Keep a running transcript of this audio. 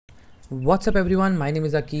What's up everyone, my name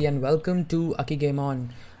is Aki and welcome to akkigameon.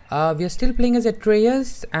 We are still playing as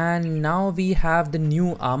Atreus and now we have the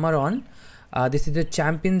new armor on. This is the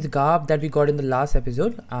champion's garb that we got in the last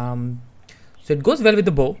episode. So it goes well with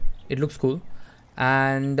the bow, it looks cool.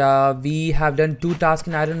 And we have done 2 tasks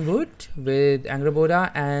in Ironwood with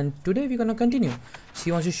Angrboda and today we're gonna continue.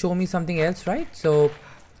 She wants to show me something else, right? So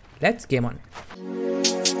let's game on.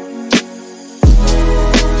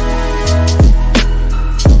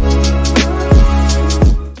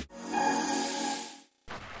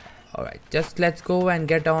 Alright, just let's go and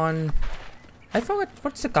get on. I forgot,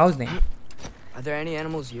 what's the cow's name? Are there any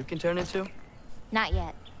animals you can turn into? Not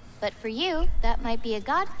yet. But for you, that might be a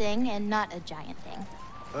god thing and not a giant thing.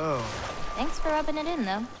 Oh. Thanks for rubbing it in,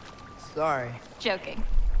 though. Sorry. Joking.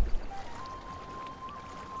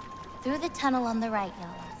 Through the tunnel on the right,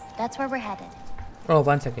 y'all. That's where we're headed. Oh,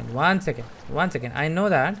 one second. I know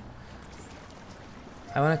that.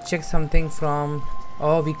 I want to check something from...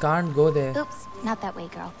 Oh, we can't go there. Oops, not that way,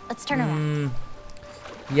 girl. Let's turn around.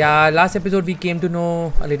 Yeah, last episode we came to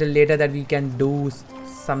know a little later that we can do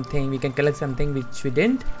something. We can collect something which we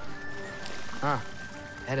didn't. Huh.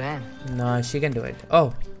 Head in. No, she can do it.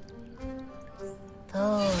 Oh.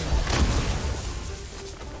 Oh.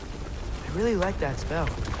 I really like that spell.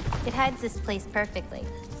 It hides this place perfectly.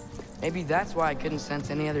 Maybe that's why I couldn't sense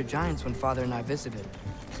any other giants when Father and I visited.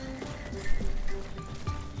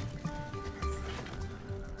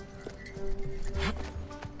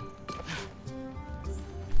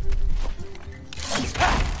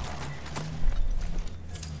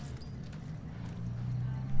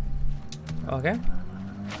 Okay.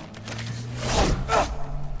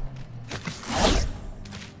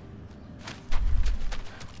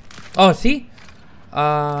 Oh, see?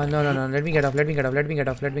 No. Let me get off.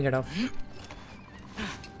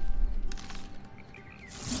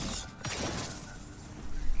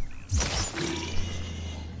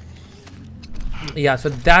 Yeah, so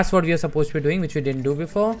that's what we are supposed to be doing, which we didn't do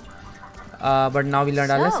before. But now we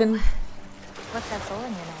learned our lesson. What's that soul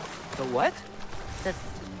in your knife? The what?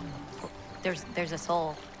 There's a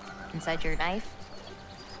soul inside your knife.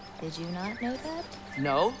 Did you not know that?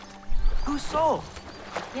 No. Whose soul?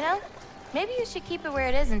 You know, maybe you should keep it where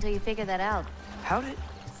it is until you figure that out. How did...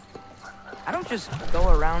 I don't just go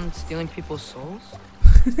around stealing people's souls.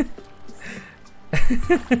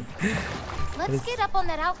 Let's get up on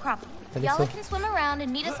that outcrop. Y'all so... can swim around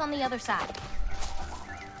and meet us on the other side.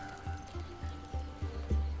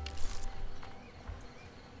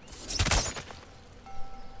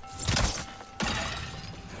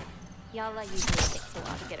 Y'all usually take so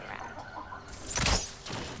long to get around.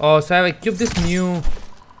 Oh, so I have equipped this new...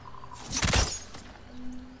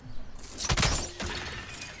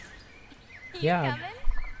 Yeah.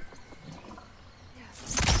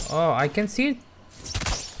 Oh, I can see it.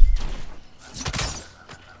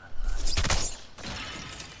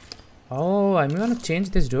 Oh, I'm gonna change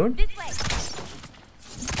this, dude. This way.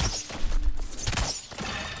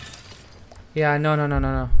 Yeah, no.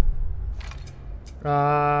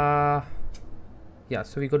 Yeah,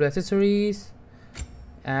 so we go to accessories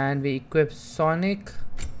and we equip Sonic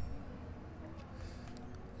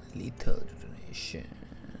lethal detonation.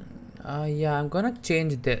 Yeah, I'm gonna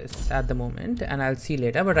change this at the moment and I'll see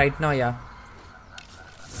later, but right now, yeah.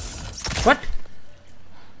 What?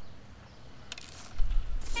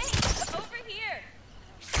 Hey, over here.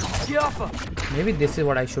 Get off her. Maybe this is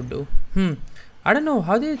what I should do. I don't know,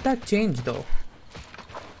 how did that change though?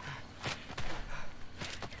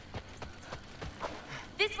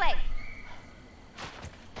 This way.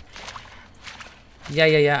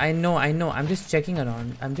 Yeah, I know. I'm just checking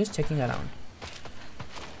around.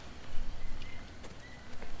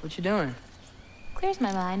 What you doing? Clears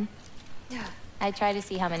my mind. I try to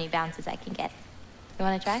see how many bounces I can get. You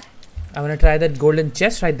want to try? I want to try that golden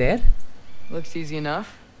chest right there. Looks easy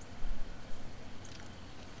enough.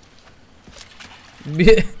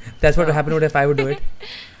 That's what would happen if I would do it.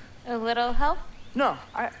 A little help? No,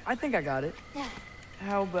 I think I got it. Yeah.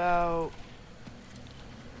 How about...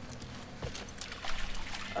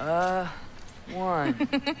 1.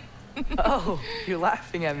 Oh, you're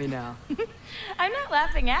laughing at me now. I'm not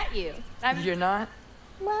laughing at you. You're not?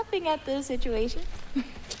 Laughing at the situation.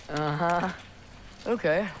 Uh-huh.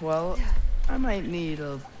 Okay, well, I might need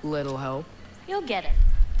a little help. You'll get it.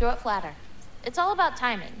 Throw it flatter. It's all about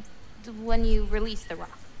timing. When you release the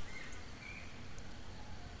rock.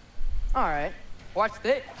 All right. Watch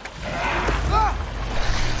this.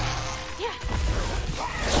 Yeah.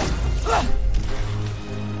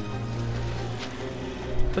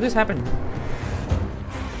 What just happened?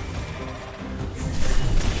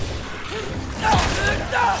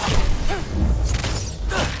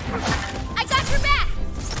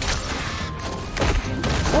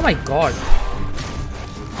 Oh my god.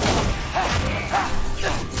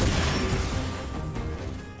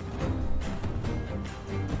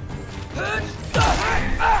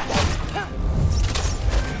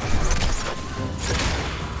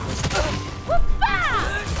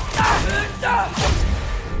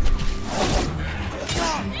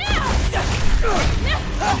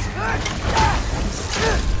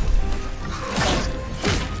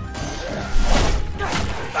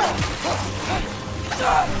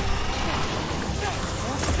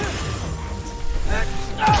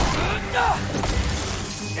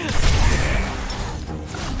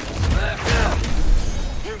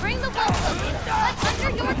 Bring the wolf, Loki. That's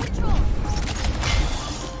under your control.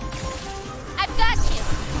 I've got you.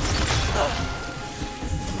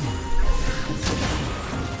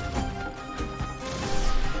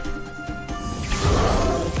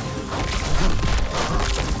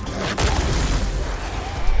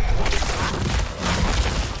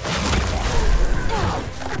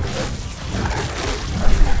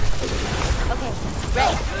 Okay,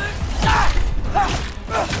 ready.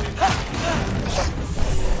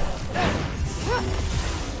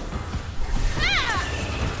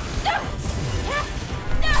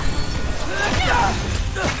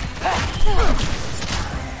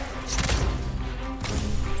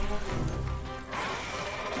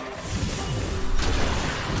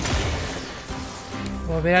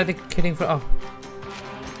 Well, where are they killing for? Oh.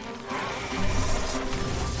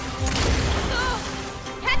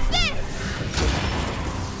 Catch this!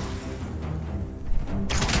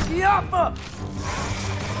 Yappa!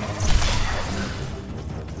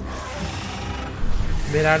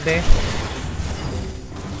 Where are they?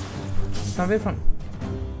 Somewhere from.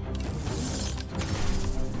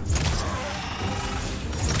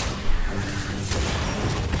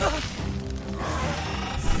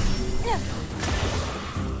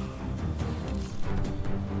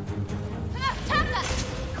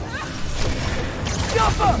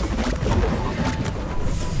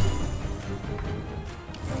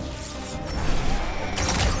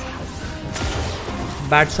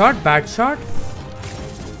 Bad shot, bad shot.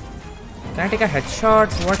 Can I take a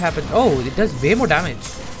headshot? What happened? Oh, it does way more damage.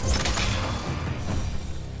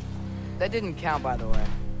 That didn't count, by the way.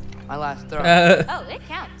 My last throw. Oh, it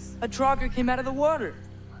counts. A trogger came out of the water.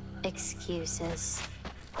 Excuses.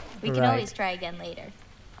 We can Right. always try again later.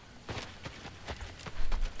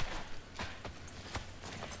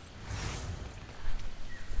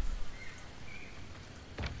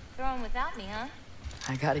 Throwing without me, huh?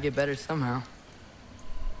 I gotta get better somehow.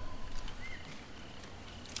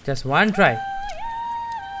 Just one try.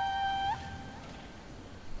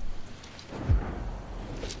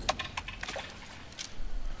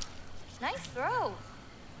 Nice throw.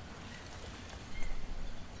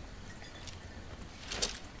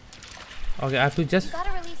 Okay, I have to just You gotta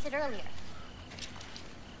release it earlier.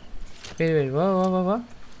 wait. Whoa.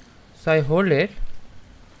 So I hold it.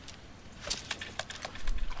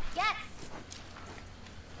 Yes.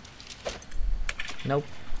 Nope.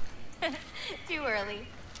 Too early.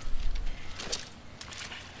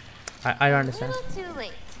 I don't understand. A little too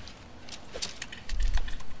late.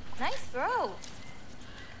 Nice throw.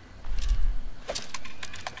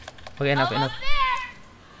 Okay, enough. Almost there.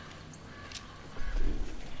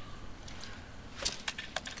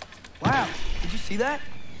 Wow, did you see that?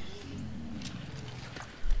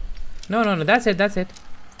 No. That's it.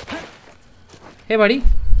 Hey, buddy.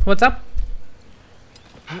 What's up?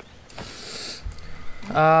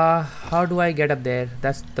 How do I get up there?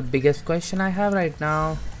 That's the biggest question I have right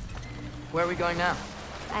now. Where are we going now?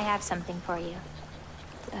 I have something for you.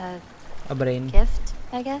 A brain. Gift,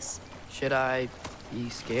 I guess? Should I be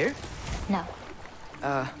scared? No.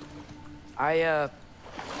 I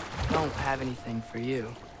don't have anything for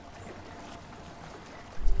you.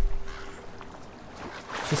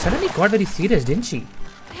 She suddenly got very serious, didn't she?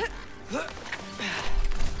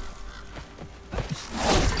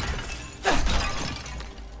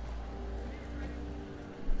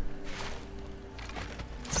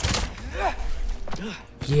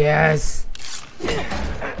 Yes.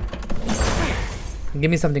 Give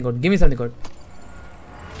me something good.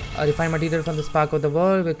 A refined material from the spark of the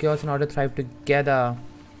world where chaos and order thrive together.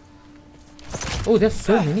 Oh, there's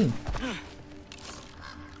so many.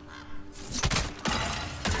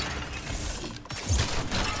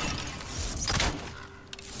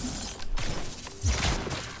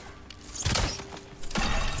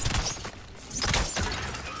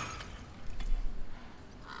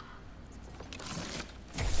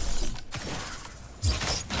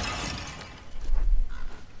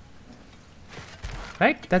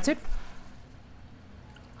 Right? That's it?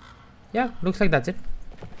 Yeah, looks like that's it.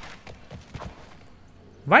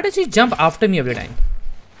 Why does she jump after me every time?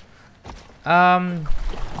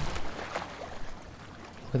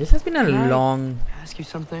 But this has been a long... Can I ask you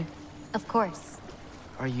something? Of course.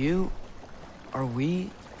 Are we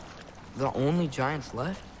the only giants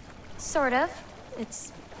left? Sort of.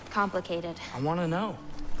 It's complicated. I want to know.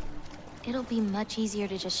 It'll be much easier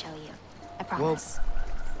to just show you. I promise.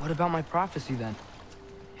 What about my prophecy then?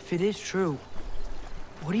 If it is true,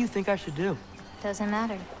 what do you think I should do? Doesn't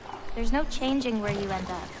matter. There's no changing where you end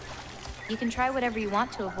up. You can try whatever you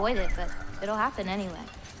want to avoid it, but it'll happen anyway.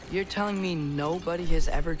 You're telling me nobody has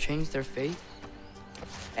ever changed their fate?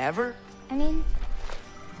 Ever? I mean,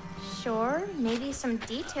 sure, maybe some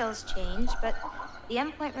details change, but the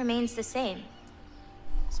endpoint remains the same.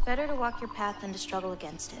 It's better to walk your path than to struggle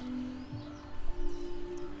against it.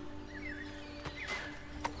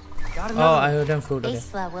 Got Oh, another. I heard them fruit. Okay.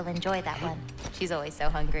 Aisla will enjoy that one. She's always so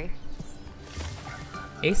hungry.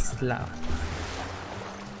 Isla.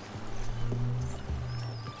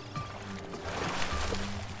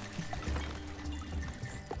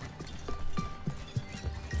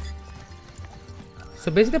 So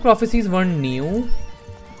basically the prophecies weren't new.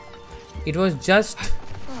 It was just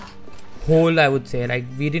whole, I would say. Like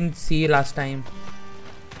we didn't see last time.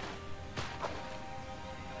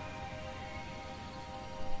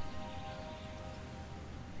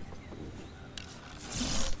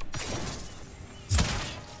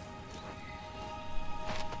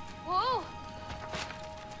 Whoa!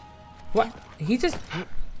 What? He just...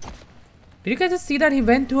 Did you guys just see that he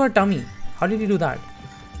went to her tummy? How did he do that?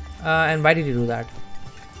 And why did he do that?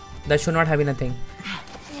 That should not have been a thing.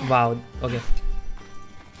 Wow. Okay.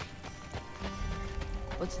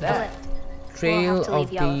 What's that? Trail We'll have to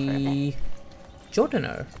of leave y'all for a the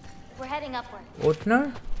Jotner. We're heading upward.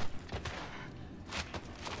 Otner?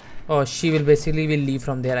 Oh, she will basically leave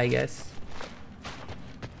from there, I guess.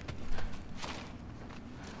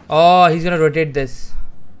 Oh, he's gonna rotate this.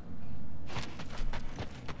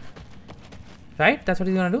 Right? That's what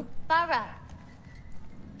he's gonna do? Farah!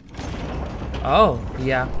 Oh,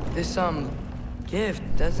 yeah. This, gift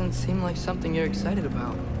doesn't seem like something you're excited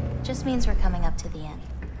about. Just means we're coming up to the end.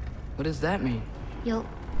 What does that mean? You'll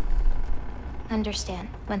understand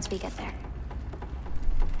once we get there.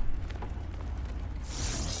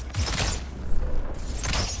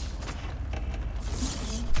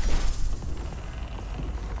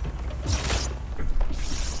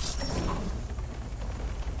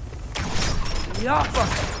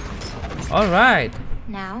 Yappa! Alright.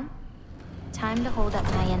 Now, time to hold up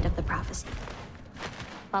my end of the prophecy.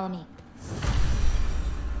 Follow me.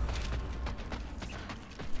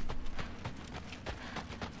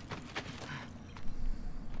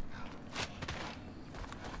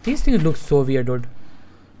 These things look so weird, dude.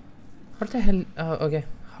 What the hell? Okay.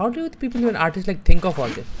 How do the people, even artists, like think of all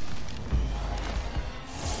this?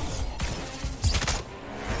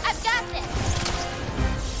 I've got this!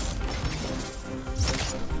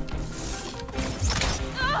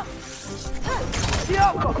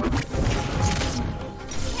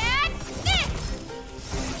 Catch this!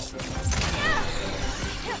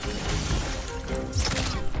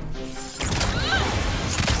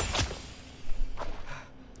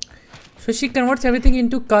 So she converts everything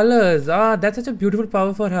into colors. Ah, that's such a beautiful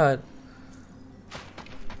power for her.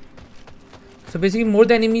 So basically, more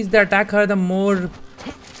the enemies that attack her, the more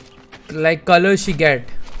like colors she get.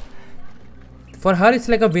 For her, it's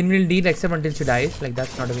like a win-win deal, except until she dies. Like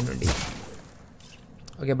that's not a win-win deal.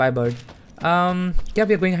 Okay, bye, bird. Yeah,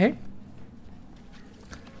 we are going ahead.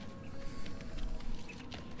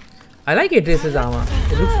 I like Atreus' armor.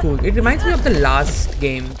 It looks cool. It reminds me of the last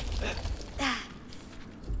game.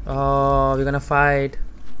 Oh, we're gonna fight.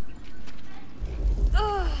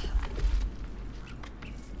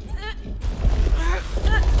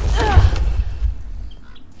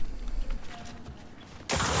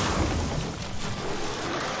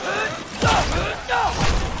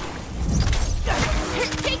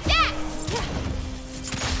 Take that!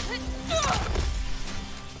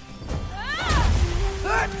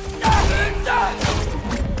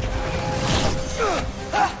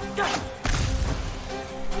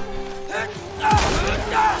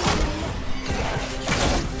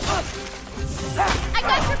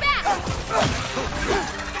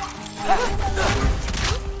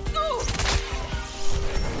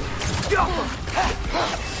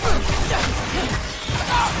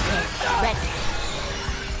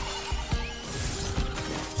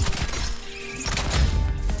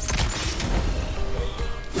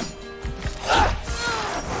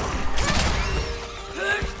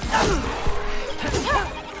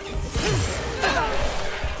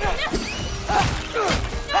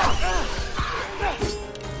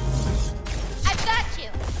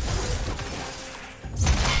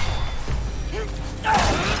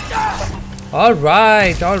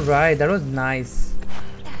 Alright, that was nice.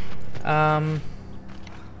 Oh,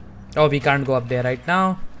 we can't go up there right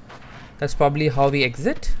now. That's probably how we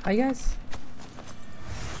exit, I guess.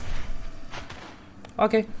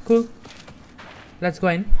 Okay, cool. Let's go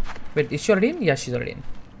in. Wait, is she already in? Yeah, she's already in.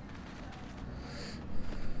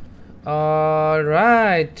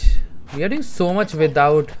 Alright. We are doing so much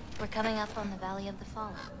without. We're coming up on the Valley of the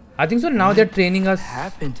Fallen. I think so. Now they're training us. What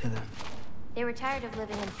happened to them? They were tired of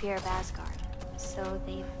living in fear of Asgard, so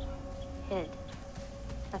they hid.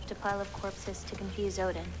 Left a pile of corpses to confuse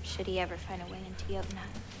Odin, should he ever find a way into Jotunheim.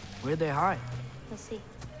 Where'd they hide? We'll see.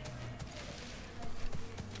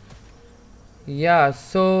 Yeah,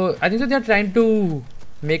 so I think so they're trying to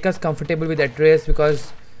make us comfortable with Atreus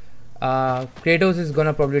because Kratos is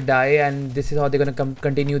gonna probably die, and this is how they're gonna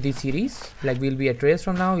continue the series. Like, we'll be Atreus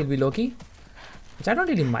from now, we'll be Loki, which I don't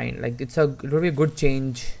really mind. Like, it will be a good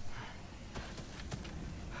change.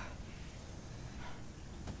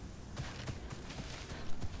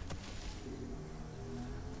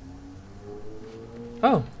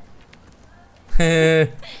 Oh. I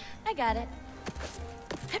got it.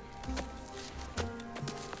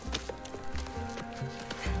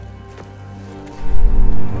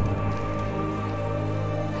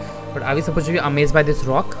 But are we supposed to be amazed by this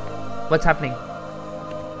rock? What's happening?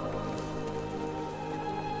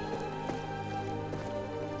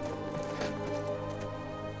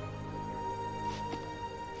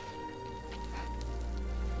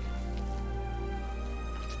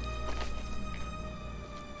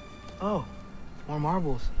 Oh, more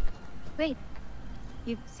marbles. Wait,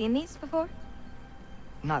 you've seen these before?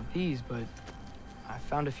 Not these, but I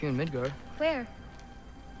found a few in Midgard. Where?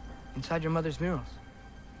 Inside your mother's murals.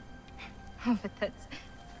 Oh, but that's...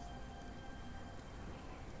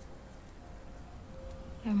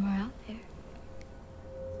 There are more out there.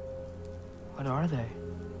 What are they?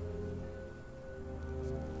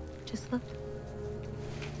 Just look.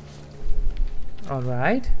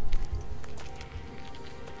 Alright.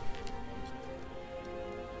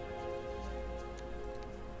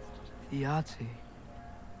 The Æsir.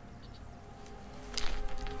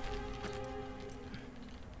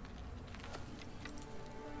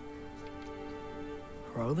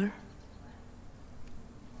 Brother?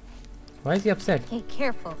 Why is he upset? Hey,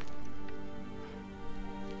 careful.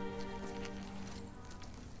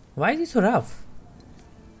 Why is he so rough?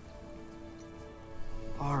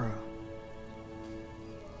 Bara.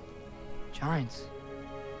 Giants.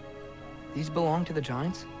 These belong to the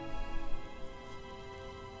giants?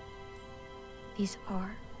 These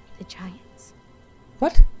are the giants.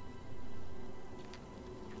 What?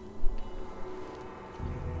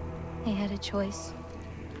 They had a choice.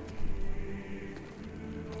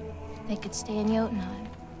 They could stay in Jotunheim,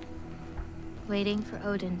 waiting for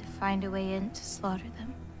Odin to find a way in to slaughter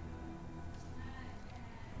them.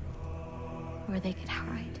 Or they could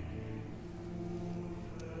hide.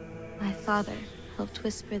 My father helped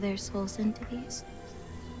whisper their souls into these.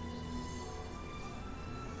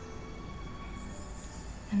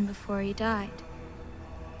 And before he died,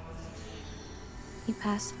 he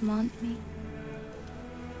passed them on to me.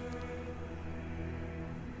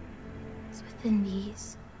 It's within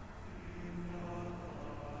these.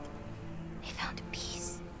 They found a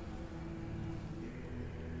peace.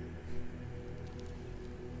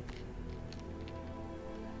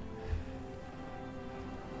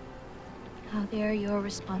 Now they're your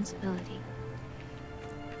responsibility.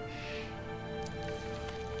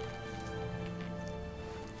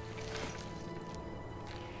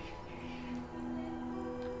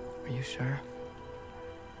 Are you sure?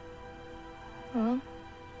 Well,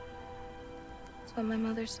 that's what my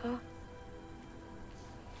mother saw.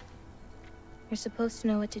 You're supposed to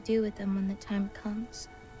know what to do with them when the time comes.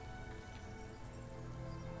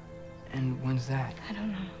 And when's that? I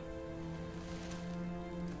don't know.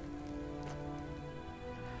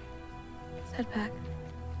 Let's head back.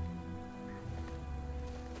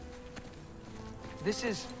 This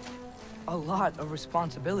is a lot of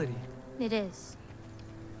responsibility. It is.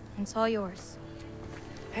 And it's all yours.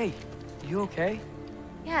 Hey, you okay?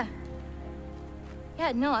 Yeah.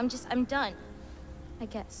 Yeah, no, I'm done. I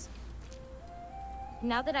guess.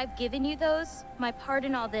 Now that I've given you those, my part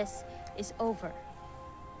in all this is over.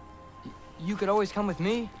 You could always come with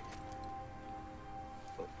me.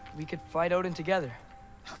 We could fight Odin together.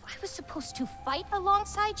 If I was supposed to fight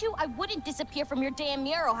alongside you, I wouldn't disappear from your damn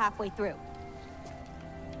mural halfway through.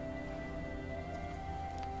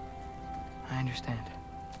 I understand.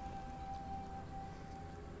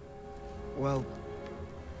 Well,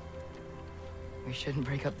 we shouldn't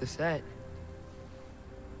break up the set.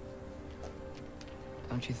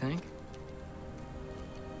 Don't you think?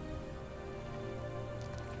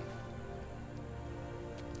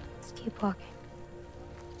 keep walking.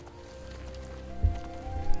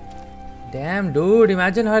 Damn, dude,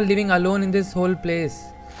 imagine her living alone in this whole place.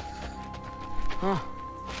 Huh.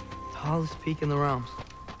 Tallest peak in the realms.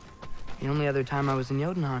 The only other time I was in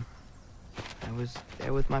Jotunheim, I was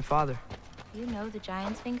there with my father. You know the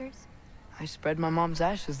giant's fingers? I spread my mom's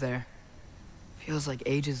ashes there. Feels like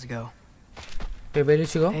ages ago. Wait, where did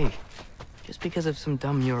she go? Hey, just because of some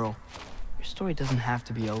dumb mural, your story doesn't have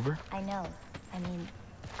to be over. I know. I mean,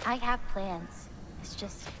 I have plans. It's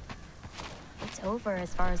just... it's over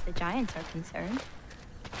as far as the giants are concerned.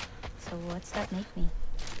 So what's that make me?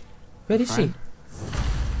 Where is she?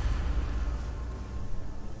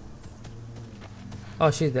 Oh,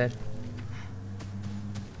 she's there.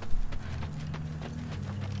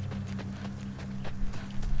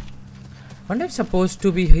 Wonder if supposed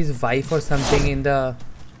to be his wife or something in the...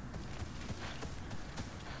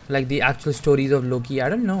 like the actual stories of Loki. I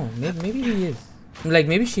don't know. Maybe he is. Like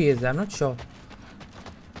maybe she is. I'm not sure.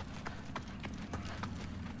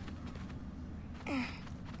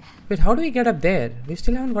 Wait, how do we get up there? We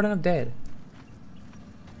still haven't gotten up there.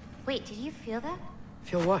 Wait, did you feel that?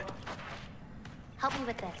 Feel what? Help me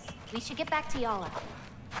with this. We should get back to Yala.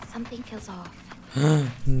 Something feels off.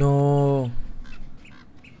 No.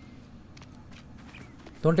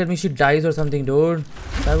 Don't tell me she dies or something, dude.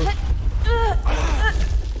 That would...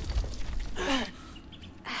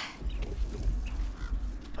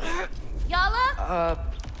 Yala?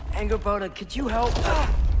 Angrboda, could you help?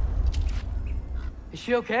 Is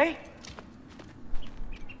she okay?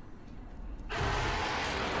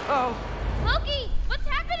 Oh. Loki, what's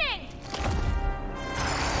happening?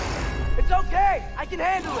 It's okay! I can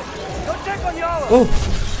handle it! Go check on Yala! Oh!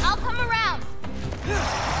 I'll come around.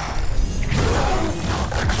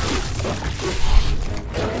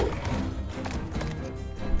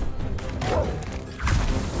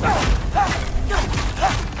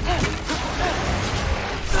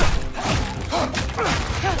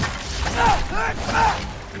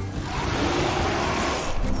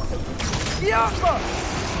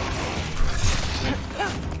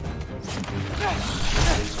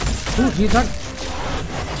 Dude, he's not...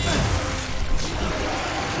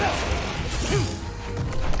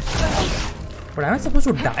 But am I supposed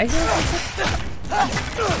to die here?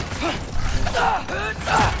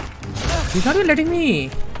 He's not even letting me.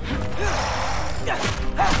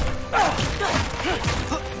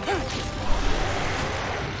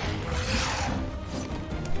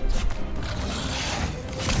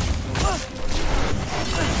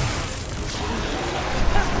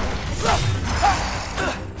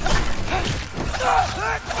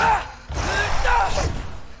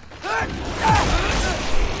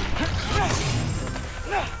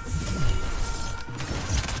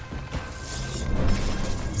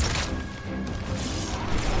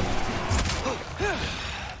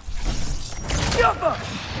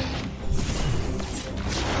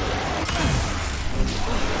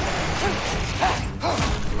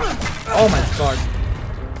 Oh my god.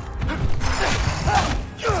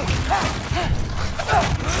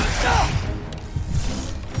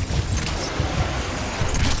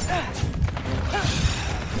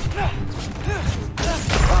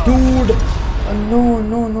 Dude!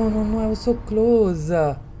 No, I was so close.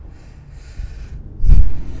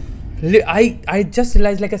 I just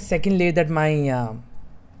realized like a second late that my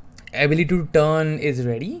ability to turn is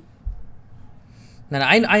ready. No,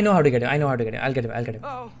 I know how to get him. I'll get him.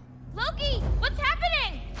 Oh. Loki, what's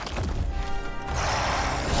happening?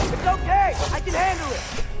 It's okay! I can handle it!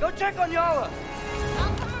 Go check on Yala!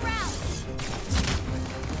 I'll come around.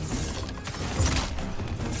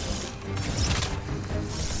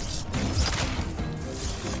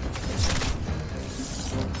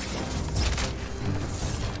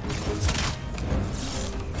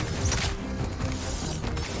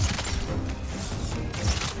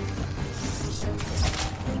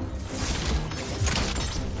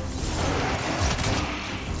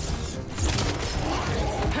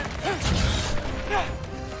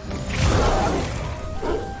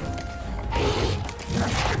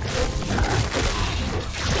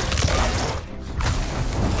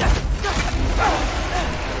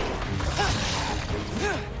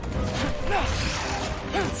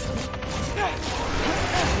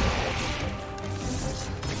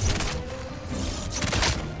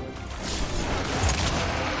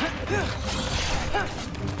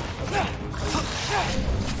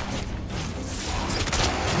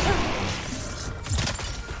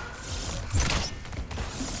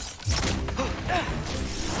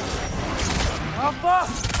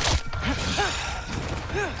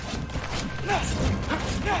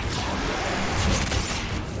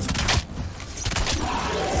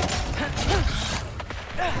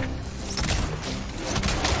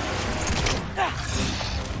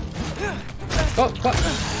 Oh, what?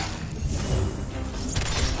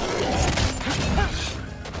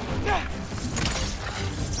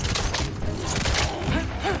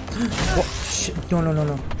 Oh, shit. No, no, no,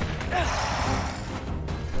 no.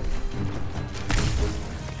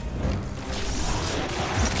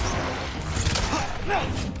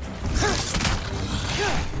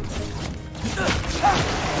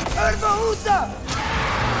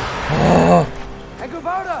 Oh.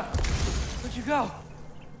 Angrboda! Where'd you go?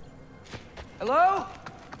 Hello?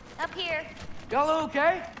 Up here. Y'all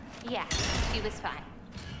okay? Yeah, she was fine.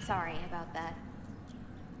 Sorry about that.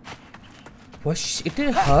 Was it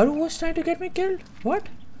her who was trying to get me killed? What?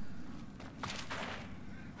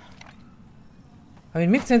 I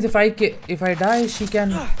mean, makes sense if I die, she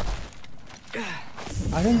can.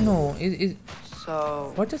 I don't know.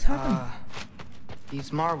 So what just happened?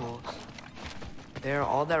 These marbles. They're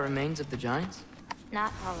all that remains of the giants?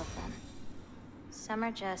 Not all of them. Some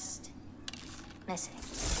are just missing.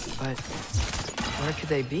 But where could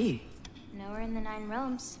they be? Nowhere in the 9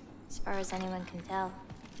 realms, as far as anyone can tell.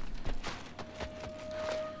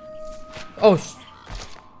 Oh.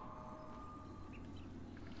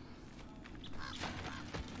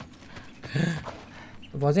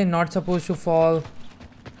 Was it not supposed to fall?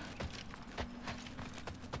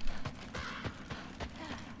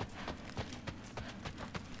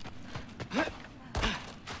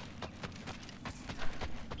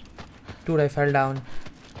 Dude, I fell down.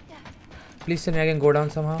 Please tell me I can go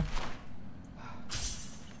down somehow.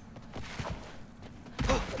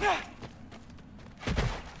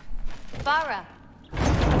 Farah!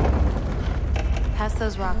 Past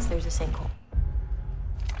those rocks, there's a sinkhole.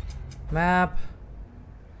 Map.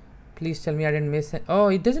 Please tell me I didn't miss it. Oh,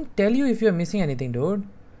 it doesn't tell you if you're missing anything, dude.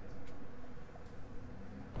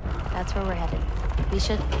 That's where we're headed. We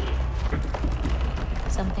should...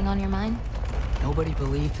 Something on your mind? Nobody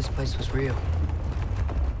believed this place was real.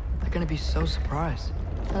 They're gonna be so surprised.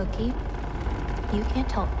 Loki, you can't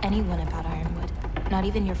tell anyone about Ironwood. Not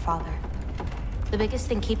even your father. The biggest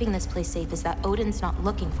thing keeping this place safe is that Odin's not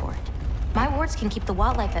looking for it. My wards can keep the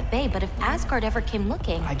wildlife at bay, but if Asgard ever came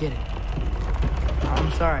looking... I get it.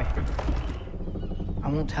 I'm sorry. I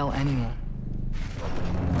won't tell anyone.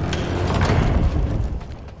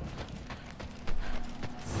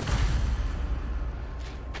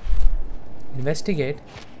 Investigate.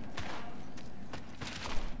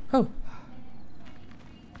 Oh.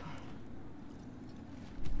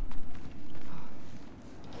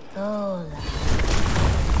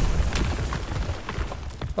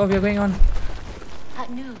 Oh, we are going on. At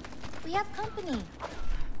noon, we have company.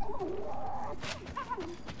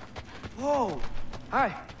 Whoa!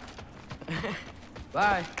 Hi.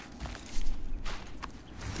 Bye.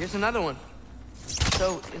 Here's another one.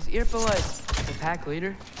 So, is Irpa like the pack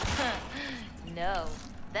leader? No,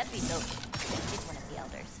 that'd be Loki. He's one of the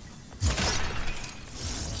elders.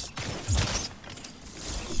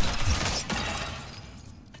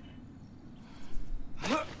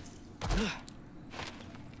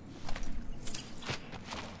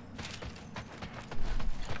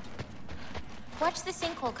 Watch the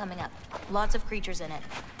sinkhole coming up. Lots of creatures in it.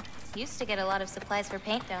 Used to get a lot of supplies for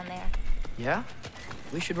paint down there. Yeah?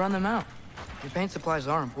 We should run them out. Your paint supplies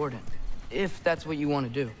are important. If that's what you want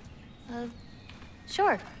to do.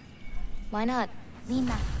 Sure. Why not? Lean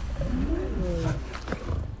back.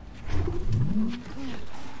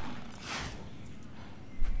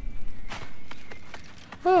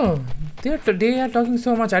 Oh, they are talking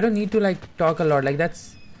so much. I don't need to like talk a lot. Like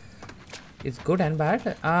it's good and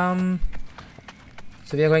bad.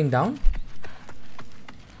 So we are going down.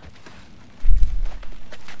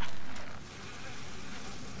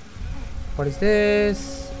 What is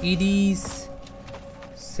this? Edie's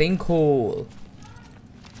sinkhole.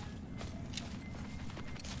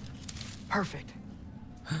 Perfect.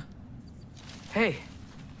 Hey.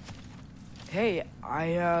 Hey,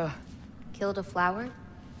 I Killed a flower?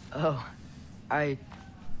 Oh,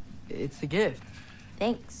 it's a gift.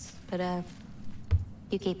 Thanks, but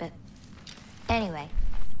you keep it. Anyway,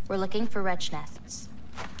 we're looking for wretch nests.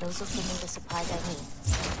 Those will give me the supplies I need.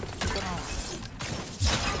 Keep an eye out.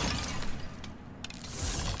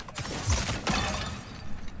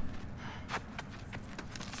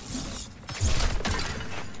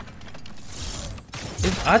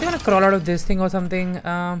 Are they gonna crawl out of this thing or something?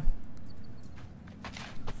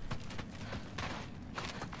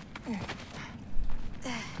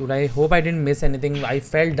 Dude, I hope I didn't miss anything. I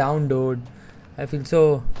fell down, dude. I feel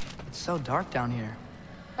so... It's so dark down here.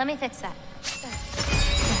 Let me fix that.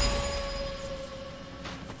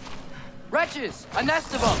 Wretches! A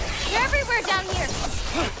nest of them! They're everywhere down here!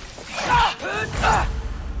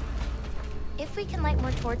 If we can light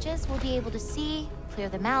more torches, we'll be able to see, clear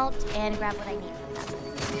them out, and grab what I need from them.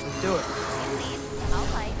 Let's do it. Please, and I'll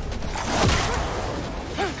light.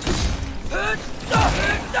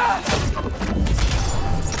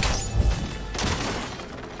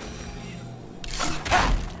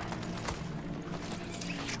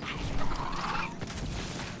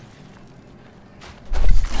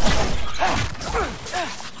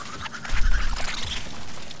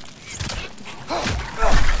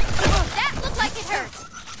 That looked like it hurt.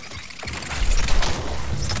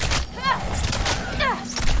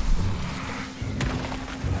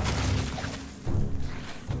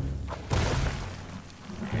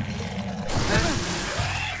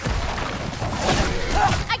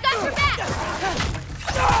 I got your back.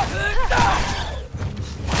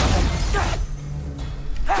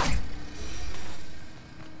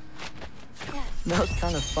 Smells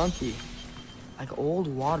kind of funky, like old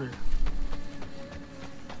water.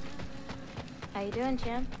 How you doing,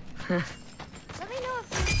 champ? Let me know if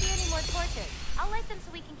you see any more torches. I'll light them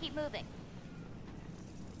so we can keep moving.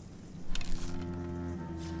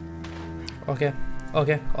 Okay.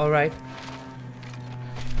 Okay. All right.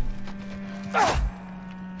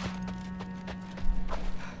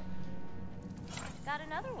 Got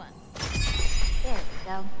another one. There we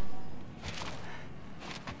go.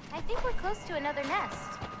 I think we're close to another nest.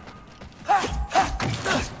 I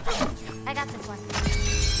got this one.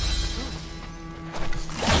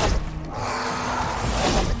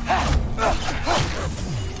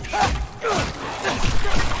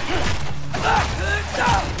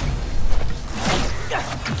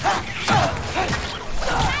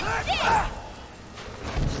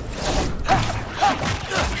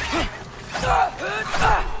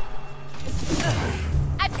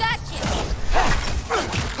 I've got you.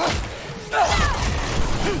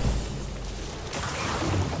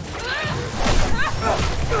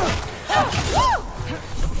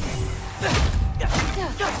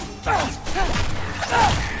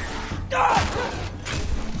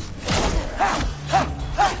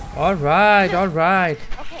 All right. All right.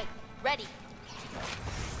 Okay, ready.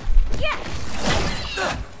 Yeah.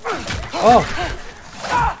 Oh.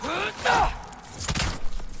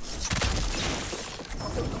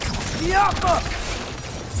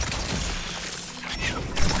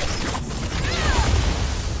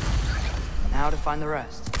 Now to find the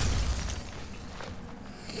rest.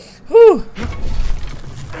 Whew.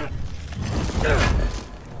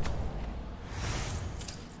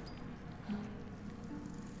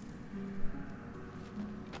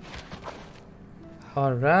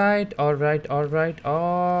 All right. All right. All right.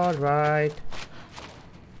 All right.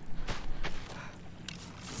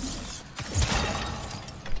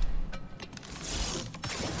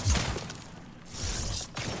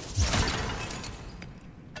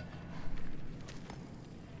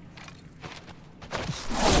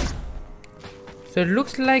 So it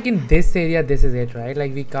looks like in this area this is it, right?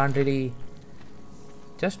 Like we can't really,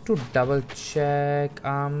 just to double check,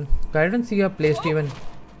 I don't see a place to even,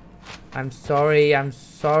 I'm sorry,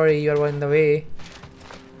 you're in the way.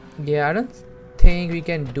 Yeah, I don't think we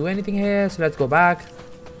can do anything here, so let's go back.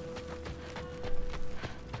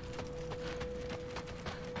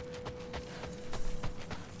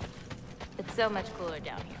 It's so much cooler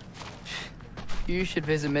down here. You should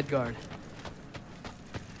visit Midgard.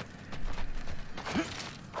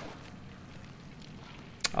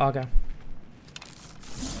 Okay.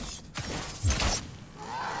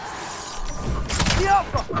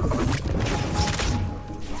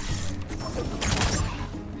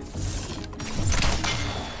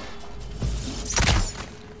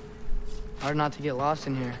 Hard not to get lost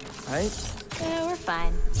in here, right? Yeah, we're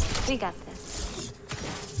fine. We got this.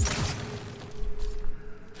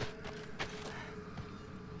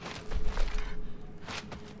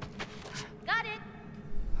 Got it!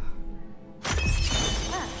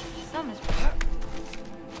 Ah, so much better.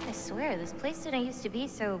 I swear, this place didn't used to be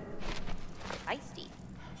so feisty.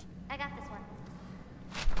 I got this one.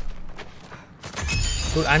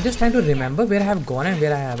 Dude, I'm just trying to remember where I have gone and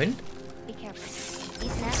where I haven't. Be careful.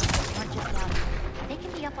 These nests aren't just down. They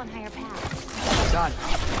can be up on higher paths. Got it.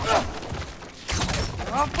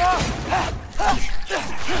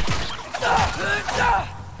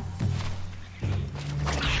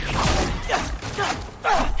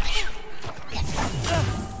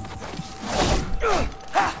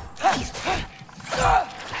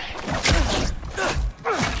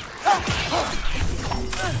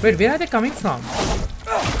 Wait, where are they coming from?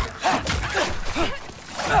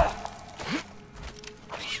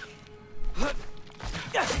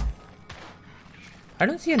 I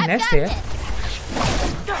don't see a nest here.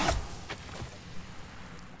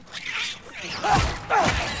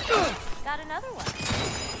 another one.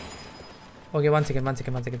 Okay, one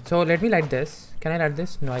second. So let me light this. Can I light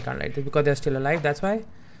this? No, I can't light this because they're still alive. That's why.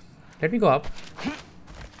 Let me go up.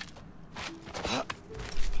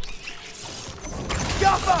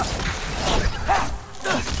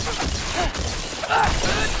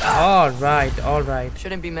 All right.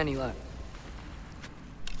 Shouldn't be many left.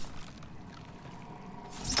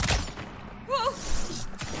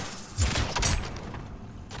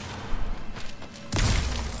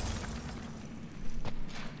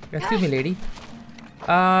 Excuse me, lady.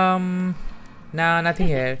 Nah, nothing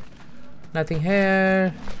here. Nothing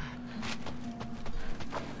here.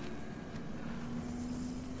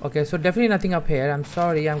 Okay, so definitely nothing up here. I'm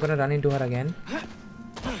sorry, I'm gonna run into her again.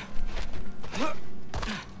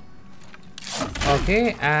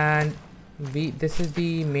 Okay, and this is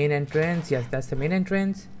the main entrance. Yes, that's the main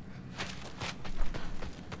entrance.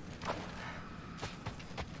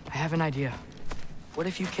 I have an idea. What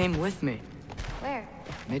if you came with me? Where?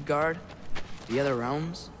 Midgard? The other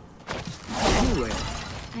realms? Anywhere.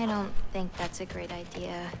 I don't think that's a great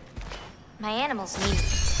idea. My animals need me,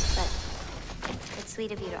 but it's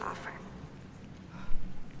sweet of you to offer.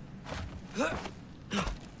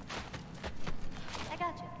 I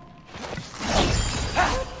got you.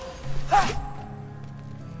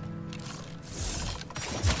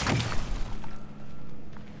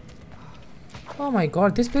 Oh my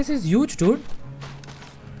god, this place is huge, dude.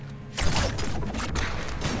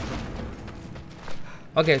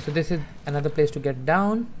 Okay, so this is another place to get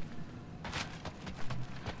down.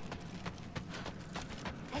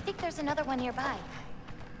 I think there's another one nearby.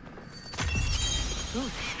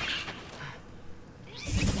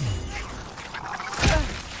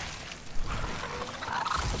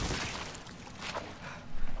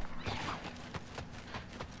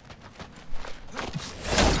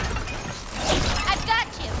 I've got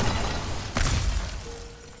you.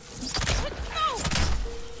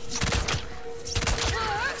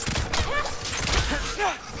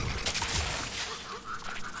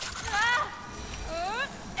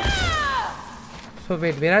 So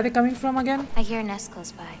wait, where are they coming from again? I hear a nest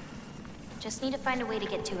close by. Just need to find a way to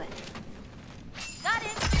get to it. Got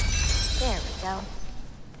it! There we go.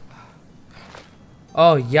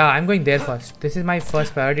 Oh yeah, I'm going there first. This is my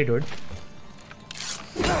first priority, dude.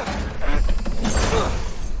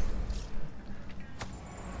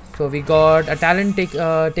 So we got a talent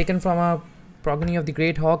taken from a progeny of the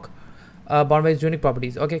Great Hawk, bound by its unique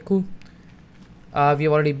properties. Okay, cool. We have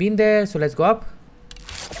already been there, so let's go up.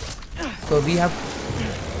 So we have...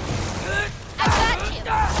 I got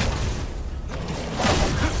you!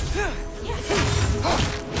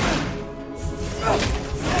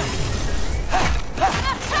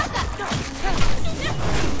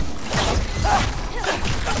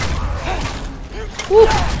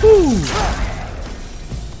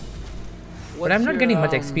 But I'm not getting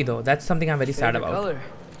much XP though. That's something I'm very sad about. Color?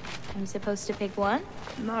 I'm supposed to pick one?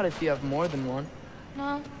 Not if you have more than one.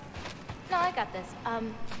 No. No, I got this.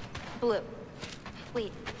 Blue.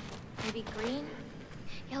 Wait, maybe green?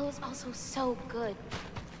 Yellow is also so good.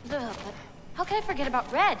 Ugh, but how can I forget about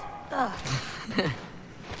red? Ugh.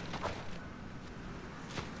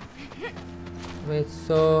 Wait,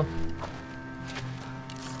 so...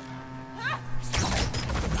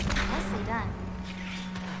 Nicely done.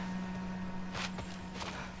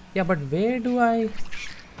 Yeah, but where do I...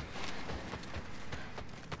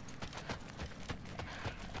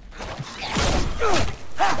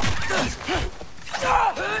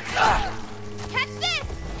 Catch this!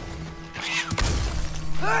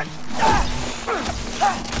 I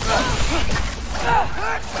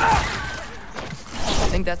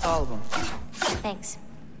think that's all of them. Thanks.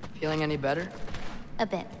 Feeling any better? A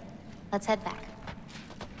bit. Let's head back.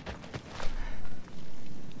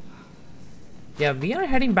 Yeah, we are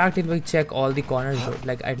heading back till we check all the corners though.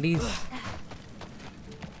 Like at least...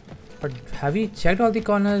 But have we checked all the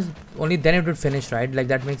corners? Only then it would finish, right? Like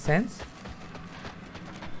that makes sense?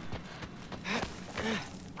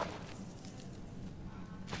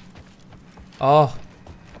 Oh,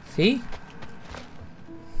 see?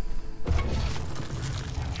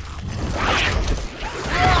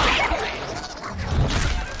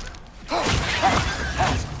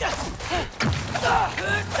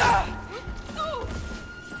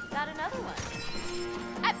 Got another one.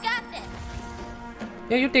 I've got this.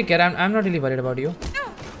 Yeah, you take care. I'm not really worried about you.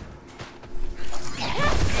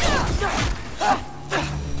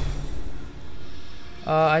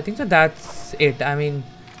 I think so that's it. I mean...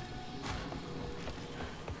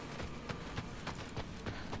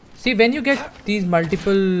 See, when you get these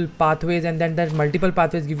multiple pathways and then that multiple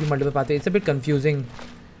pathways give you multiple pathways, it's a bit confusing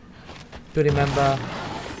to remember.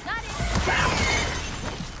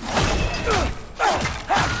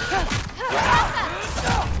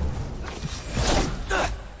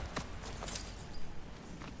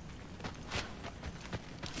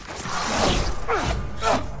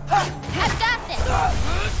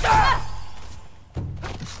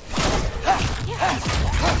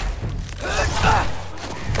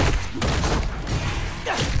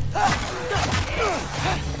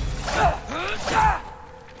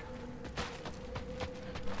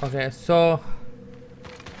 Okay, so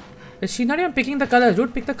is she not even picking the colors?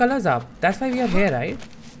 Dude, pick the colors up. That's why we are here, right?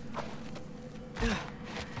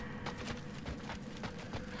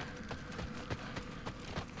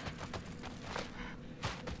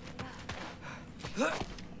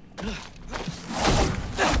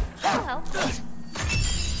 Hello.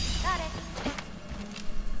 Got it.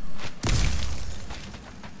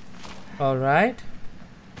 All right.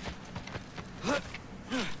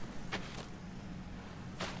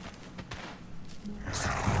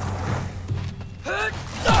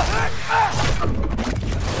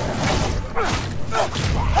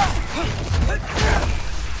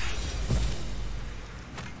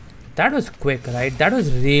 That was quick, right? That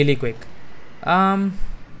was really quick.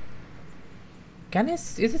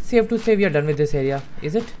 Is it safe to say we are done with this area?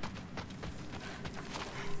 Is it?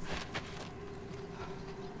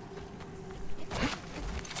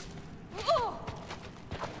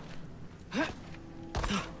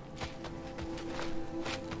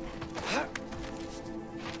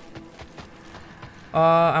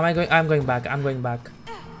 I'm going back.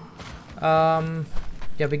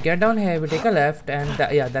 Yeah, we get down here, we take a left, and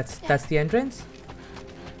yeah, that's the entrance.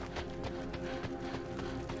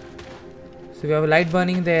 So we have a light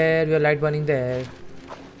burning there, we have light burning there.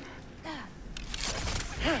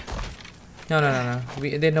 No.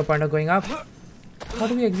 There's no point of going up. How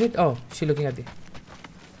do we exit? Oh, she's looking at the...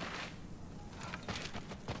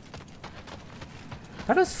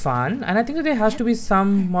 That was fun, and I think that there has to be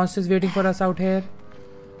some monsters waiting for us out here.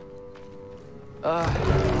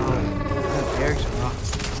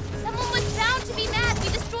 Someone was bound to be mad. We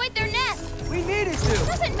destroyed their nest. We needed to.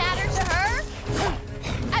 Doesn't matter to her.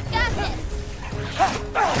 I've got this.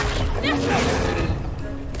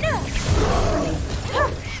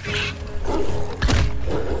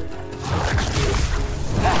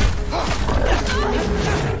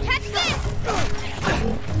 Catch this.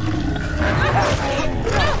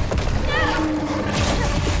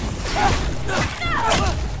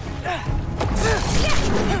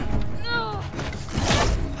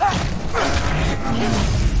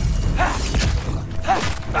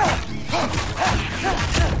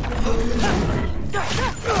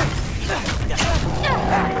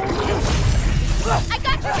 I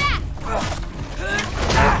got your back.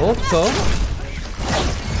 I hope so.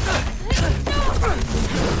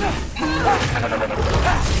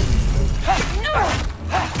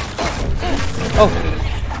 Oh.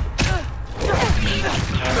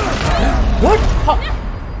 What? How?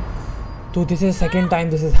 Dude, this is the second time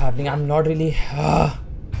this is happening. I'm not really...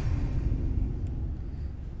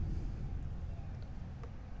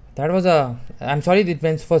 That was a... I'm sorry it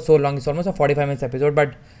went for so long. It's almost a 45 minutes episode,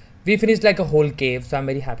 but we finished like a whole cave, so I'm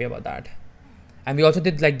very happy about that. And we also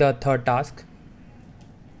did like the third task.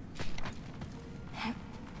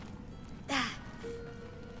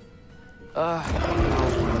 What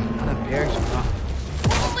a bear spot.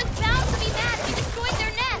 Someone was bound to be mad. We destroyed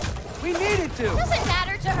their nest. We needed to. Doesn't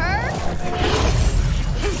matter to her.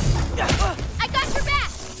 I got your back.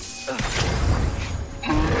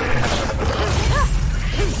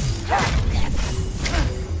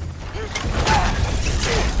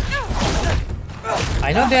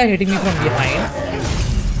 I know they are hitting me from behind.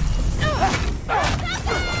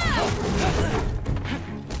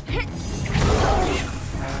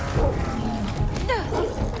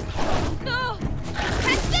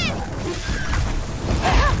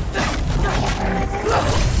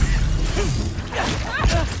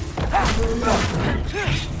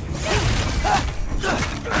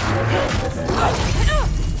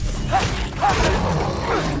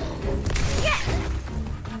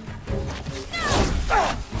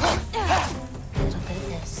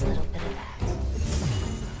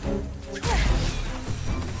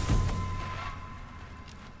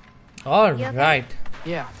 All right.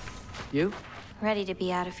 Yeah. You? Ready to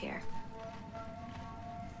be out of here.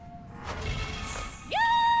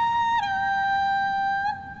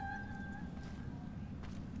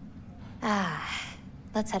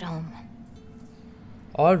 Let's head home.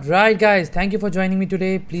 Alright guys, thank you for joining me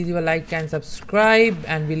today. Please leave a like and subscribe,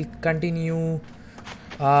 and we'll continue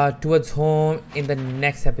towards home in the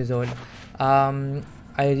next episode. I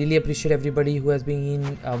really appreciate everybody who has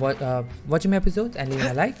been watching my episodes and leaving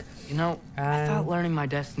a like. You know, I thought learning my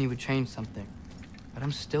destiny would change something, but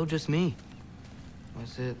I'm still just me.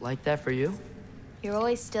 Was it like that for you? You're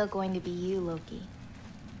always still going to be you, Loki.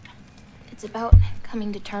 It's about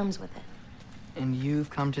coming to terms with it. And you've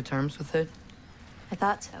come to terms with it? I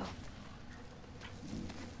thought so.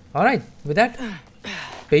 Alright, with that,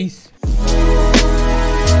 peace.